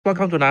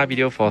Welcome to another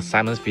video for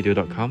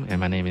simonsvideo.com, and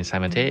my name is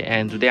Simon Tay,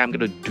 and today I'm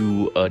going to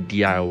do a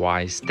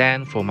DIY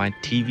stand for my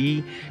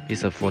TV.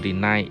 It's a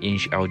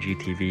 49-inch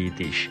LG TV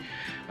dish,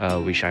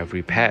 which I've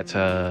repaired,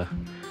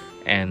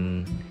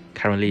 and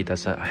currently it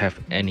doesn't have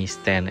any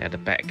stand at the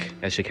back.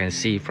 As you can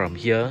see from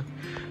here,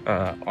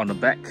 on the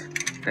back,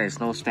 there is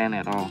no stand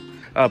at all.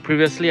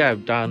 Previously,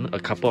 I've done a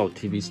couple of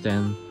TV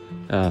stands,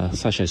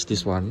 such as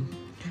this one,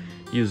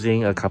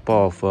 using a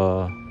couple of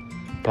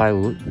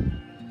plywood.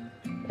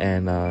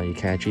 And you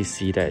can actually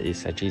see that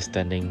it's actually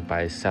standing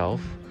by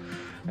itself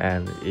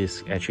and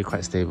it's actually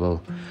quite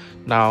stable.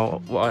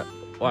 Now what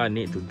I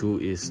need to do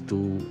is do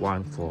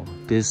one for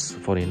this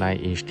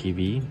 49-inch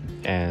TV,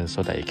 and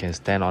so that it can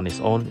stand on its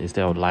own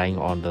instead of lying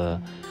on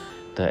the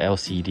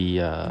LCD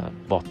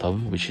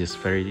bottom, which is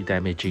very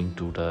damaging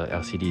to the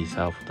LCD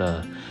itself.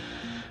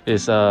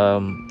 It's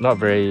not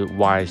very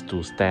wise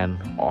to stand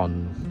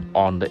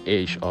on the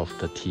edge of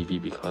the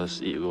TV because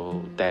it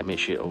will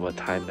damage it over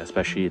time,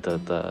 especially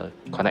the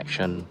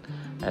connection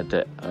at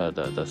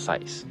the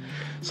sides.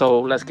 So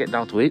let's get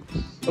down to it.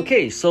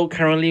 Okay, so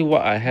currently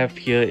what I have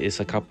here is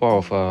a couple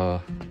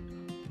of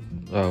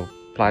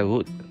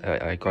plywood.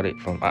 I got it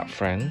from Art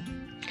Friend.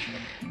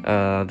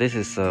 This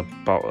is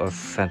about a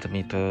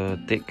centimeter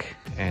thick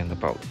and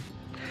about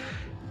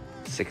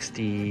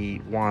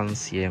 61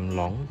 cm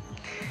long,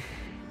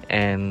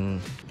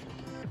 and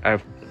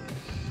I've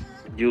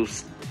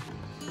used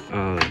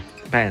a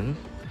pen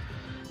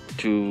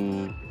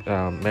to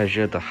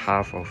measure the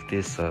half of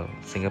this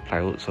single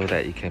plywood so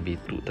that it can be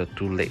the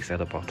two legs at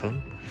the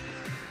bottom.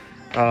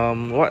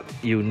 What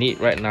you need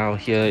right now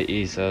here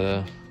is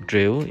a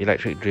drill,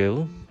 electric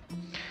drill.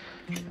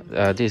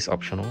 This is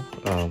optional.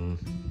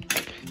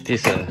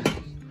 This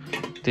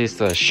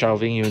is a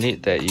shelving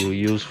unit that you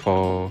use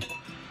for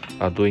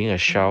doing a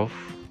shelf.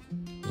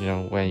 You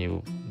know, when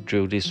you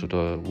drill this to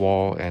the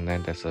wall and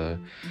then there's a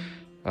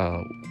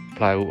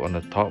plywood on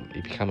the top,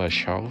 it becomes a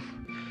shelf.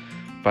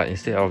 But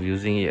instead of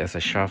using it as a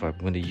shelf, I'm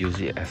going to use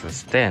it as a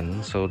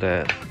stand so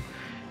that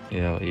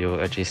you know it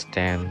will actually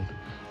stand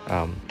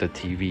the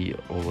TV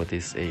over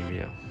this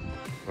area.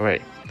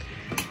 Alright,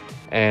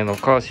 and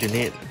of course you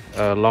need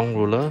a long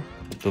ruler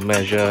to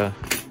measure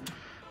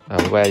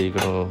where you're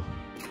going to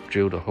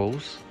drill the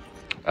holes,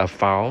 a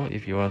file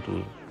if you want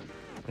to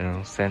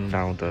sand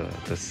down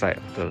the side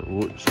of the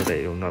wood so that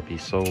it will not be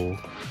so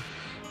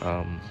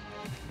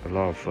a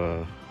lot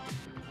of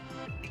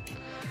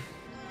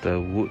the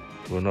wood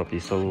will not be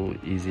so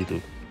easy to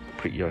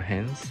prick your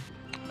hands.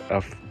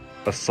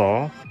 A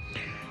saw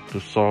to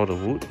saw the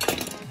wood,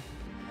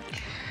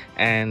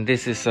 and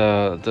this is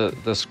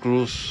the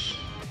screws,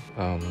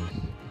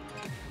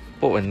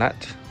 bolt and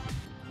nut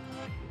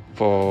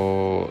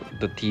for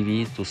the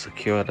TV to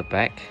secure the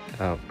back.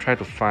 Try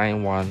to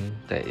find one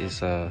that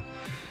is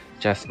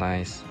just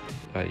nice,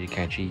 but you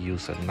can actually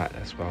use a nut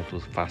as well to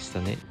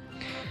fasten it.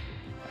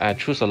 I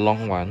choose a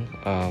long one,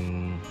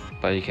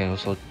 but you can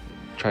also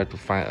try to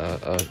find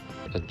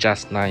a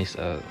just nice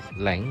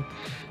length,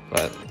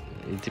 but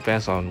it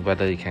depends on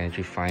whether you can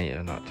actually find it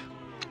or not.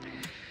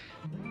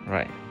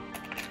 Right,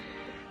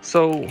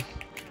 so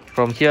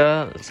from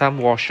here, some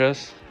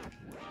washers,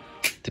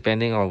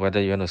 depending on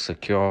whether you want to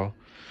secure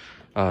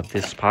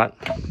this part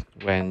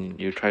when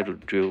you try to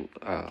drill,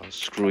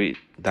 screw it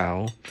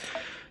down,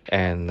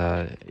 and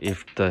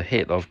if the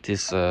head of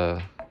this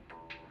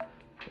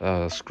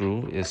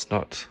screw is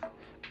not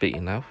big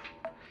enough,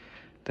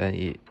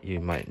 then you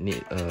might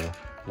need a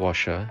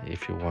washer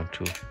if you want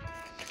to.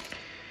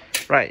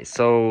 Right,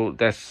 so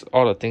that's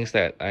all the things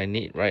that I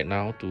need right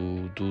now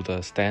to do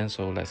the stand,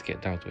 so let's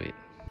get down to it.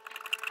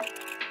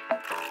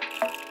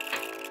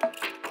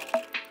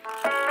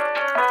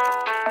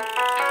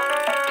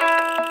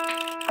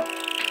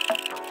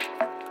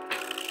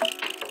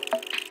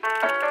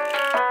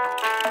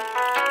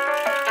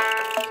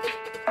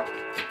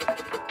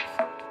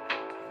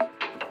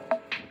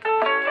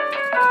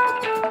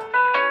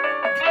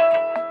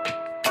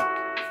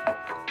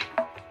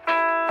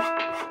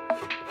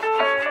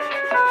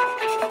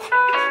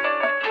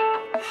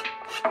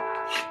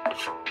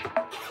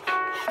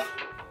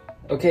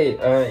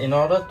 Okay, in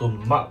order to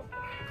mark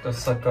the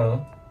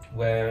circle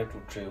where to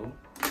drill,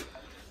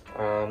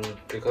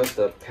 because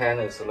the pen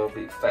is a little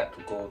bit fat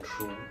to go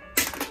through,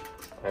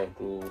 I have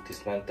to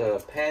dismantle a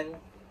pen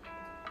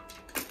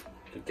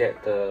to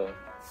get the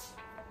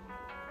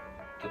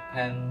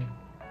pen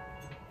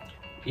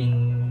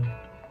in.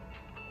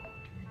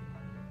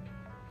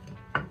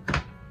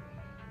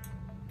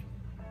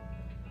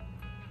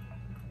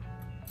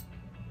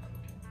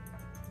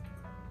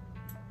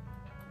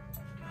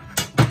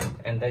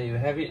 And then you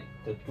have it,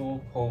 the two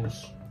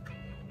holes.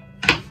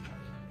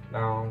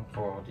 Now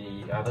for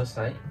the other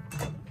side.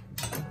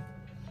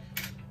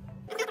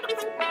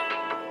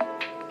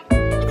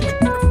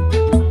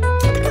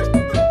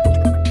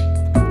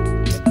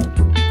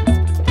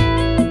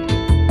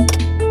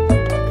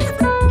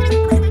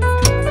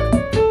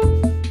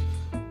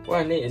 What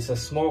I need is a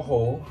small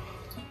hole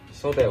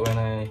so that when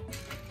I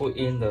put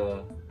in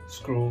the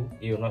screw,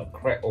 it will not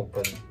crack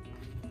open.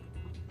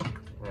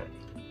 Right.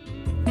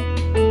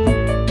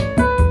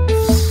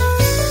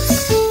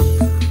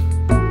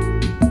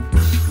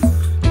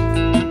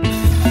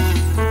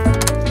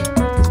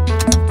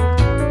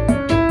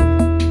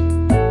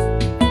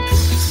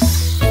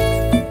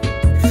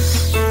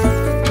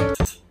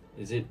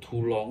 Is it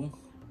too long?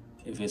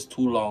 If it's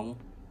too long,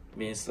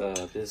 means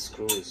this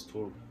screw is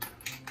too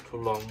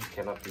long,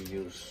 cannot be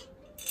used.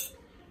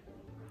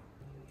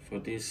 So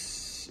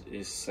this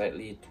is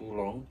slightly too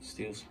long,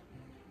 still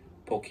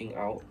poking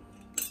out.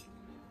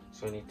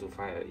 So I need to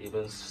find an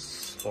even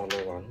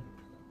smaller one.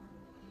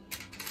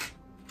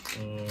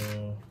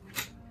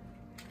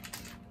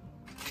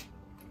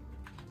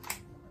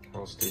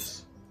 How's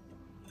this?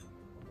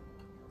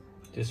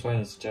 This one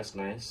is just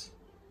nice.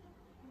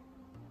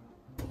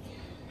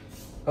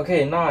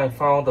 Okay, now I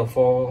found the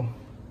 4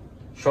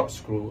 short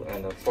screw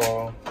and the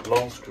 4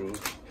 long screw.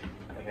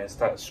 I can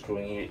start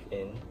screwing it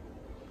in,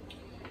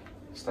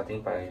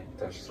 starting by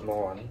the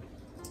small one.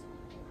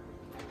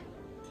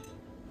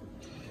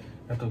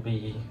 Have to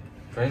be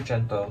very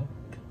gentle.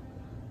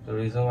 The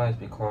reason why is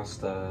because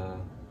the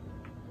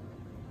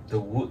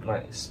wood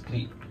might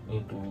split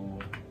into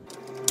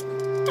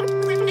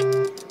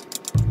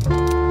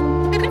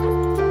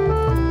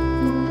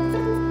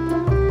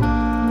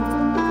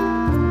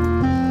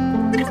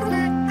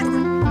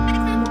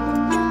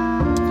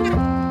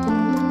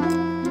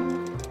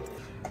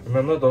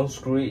Remember, don't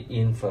screw it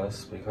in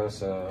first,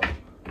 because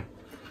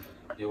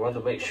you want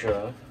to make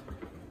sure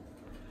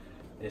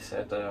it's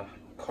at the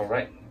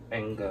correct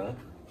angle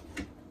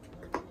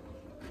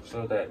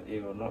so that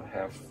it will not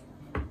have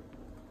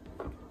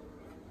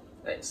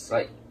that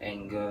slight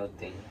angle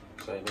thing.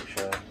 So you make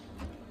sure.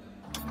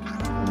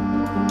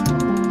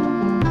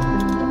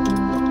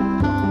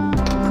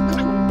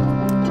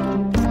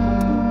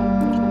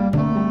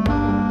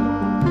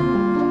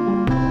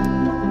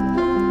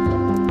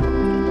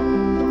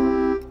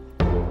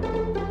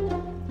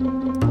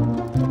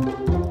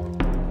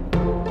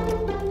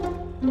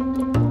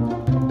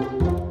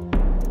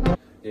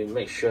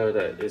 Make sure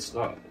that it's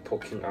not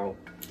poking out,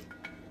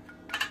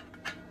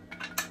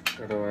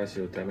 otherwise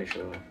you'll damage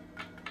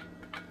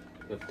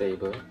the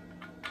table.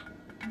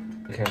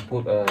 You can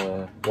put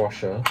a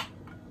washer.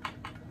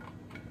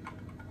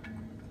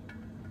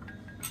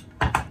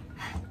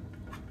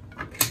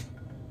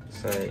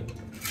 Say,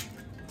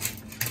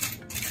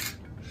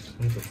 just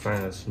need to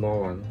find a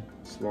small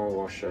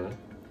washer,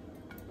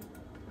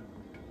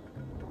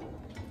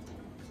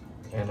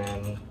 and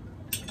then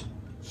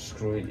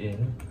screw it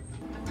in.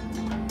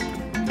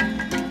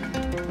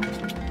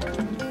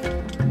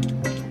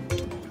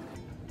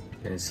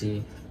 You can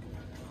see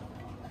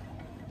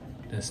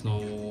there's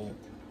no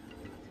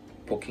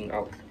poking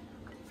out.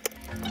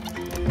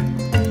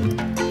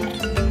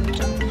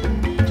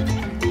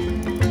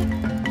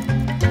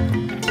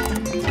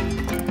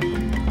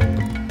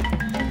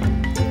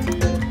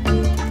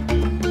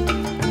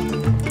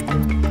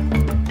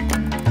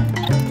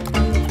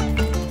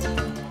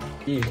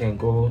 Here you can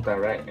go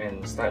direct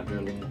and start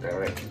drilling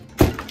direct.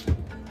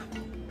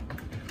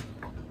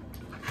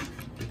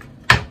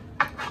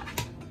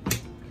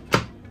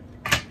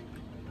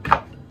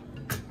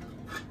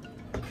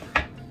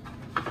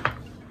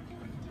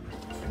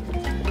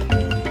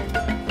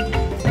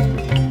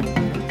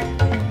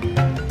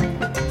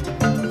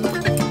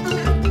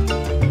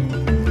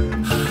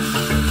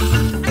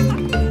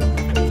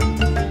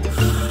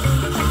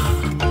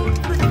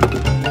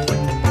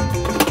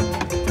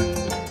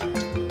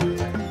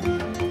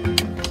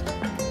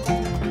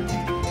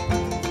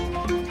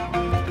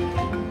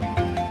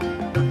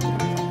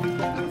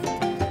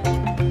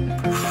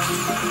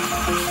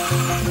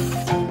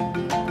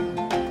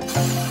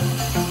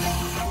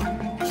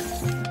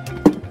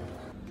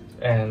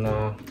 And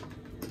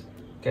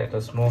get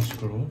a small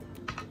screw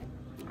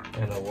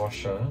and a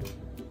washer.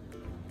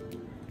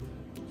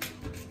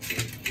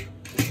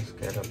 Let's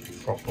get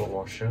a proper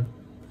washer.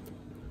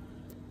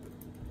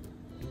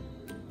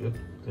 Good,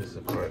 this is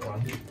the correct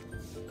one.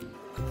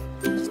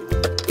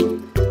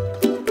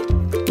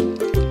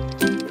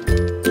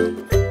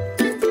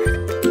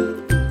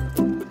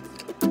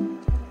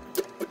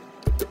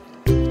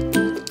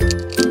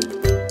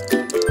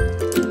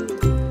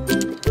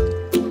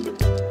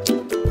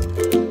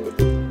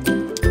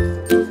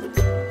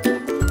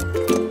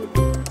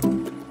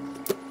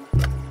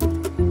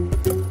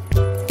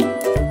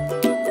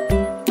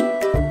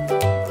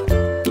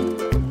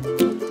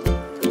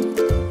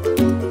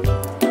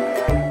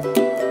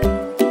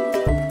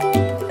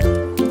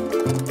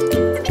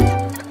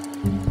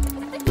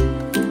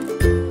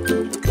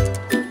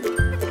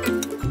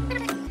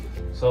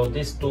 So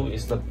this tool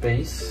is the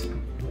base,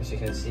 as you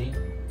can see,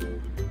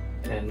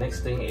 and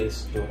next thing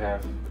is to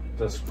have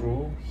the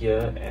screw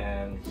here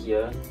and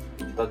here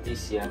 30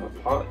 cm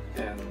apart,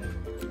 and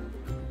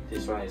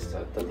this one is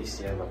the 30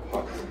 cm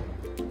apart,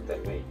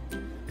 that way.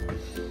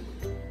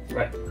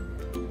 Right.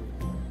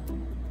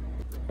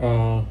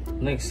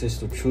 Next is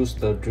to choose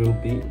the drill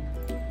bit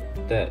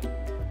that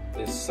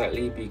is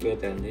slightly bigger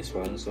than this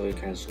one, so you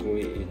can screw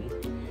it in.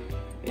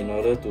 In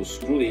order to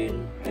screw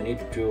in, I need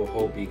to drill a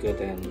hole bigger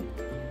than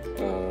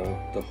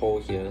the hole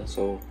here,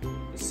 so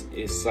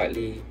it's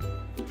slightly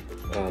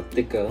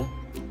thicker,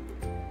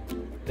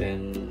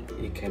 then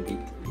it can be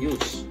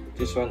used.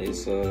 This one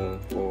is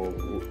for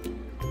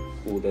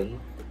wooden,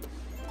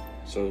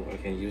 so I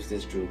can use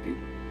this drill bit.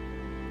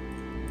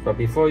 But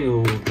before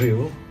you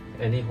drill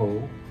any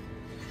hole,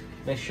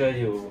 make sure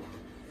you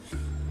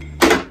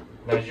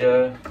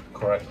measure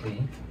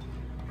correctly.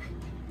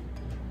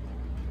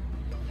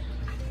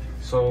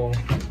 So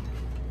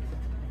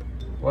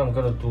what I'm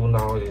going to do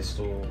now is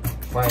to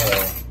find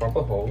a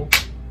proper hole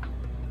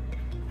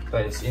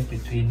that is in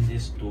between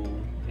these two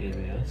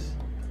areas.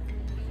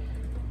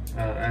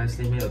 I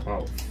estimate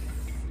about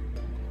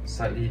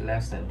slightly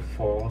less than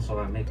 4, so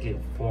I make it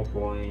 4.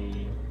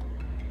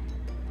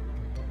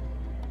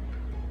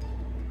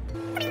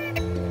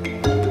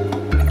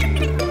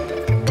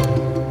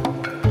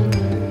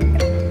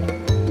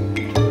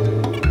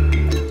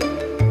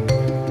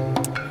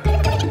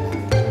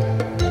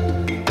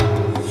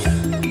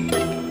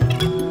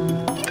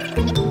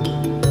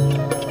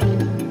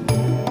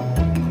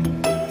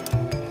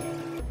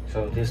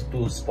 So this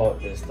 2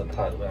 spot is the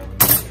part where I'm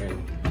going to drill.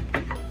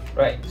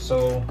 Right,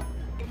 so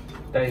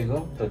there you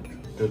go,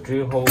 the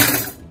drill hole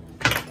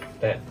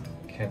that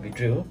can be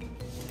drilled.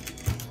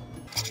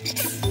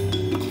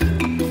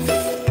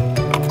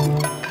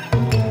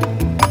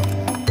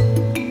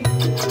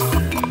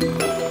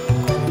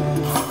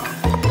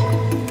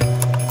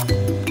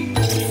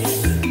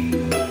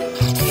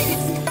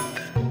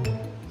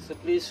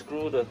 Simply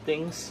screw the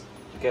things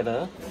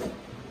together.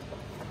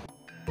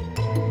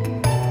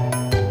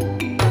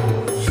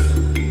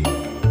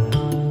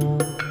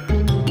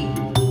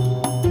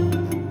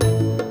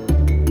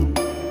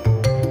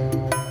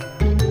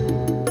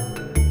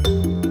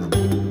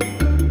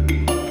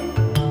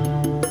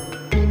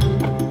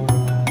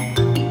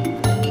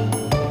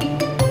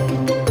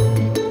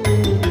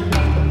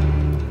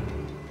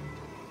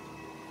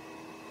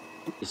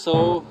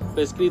 So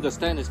basically the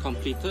stand is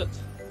completed.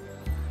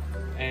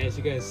 As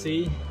you can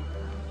see,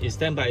 it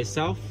stands by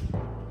itself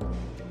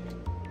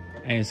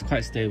and it's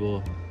quite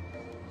stable.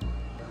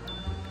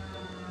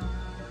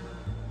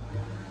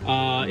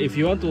 If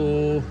you want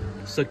to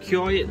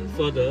secure it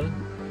further,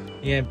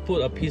 you can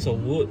put a piece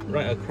of wood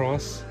right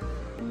across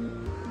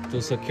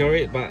to secure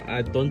it, but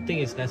I don't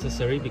think it's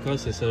necessary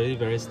because it's already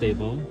very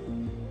stable.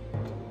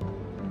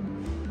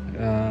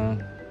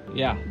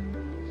 Yeah,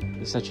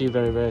 it's actually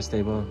very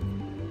stable.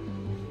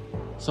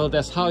 So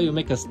that's how you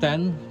make a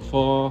stand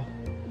for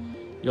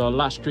your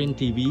large screen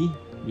TV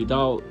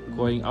without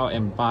going out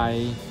and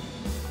buy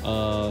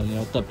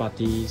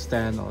third-party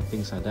stand or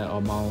things like that, or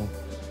mount.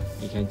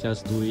 You can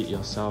just do it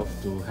yourself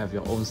to have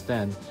your own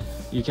stand.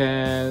 You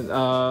can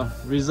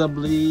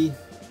reasonably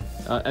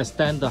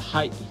extend the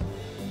height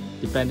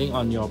depending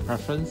on your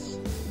preference.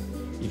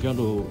 If you want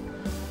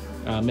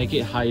to make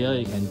it higher,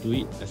 you can do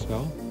it as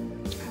well.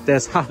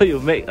 That's how you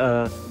make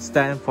a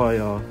stand for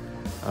your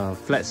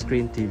flat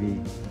screen TV.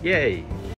 Yay!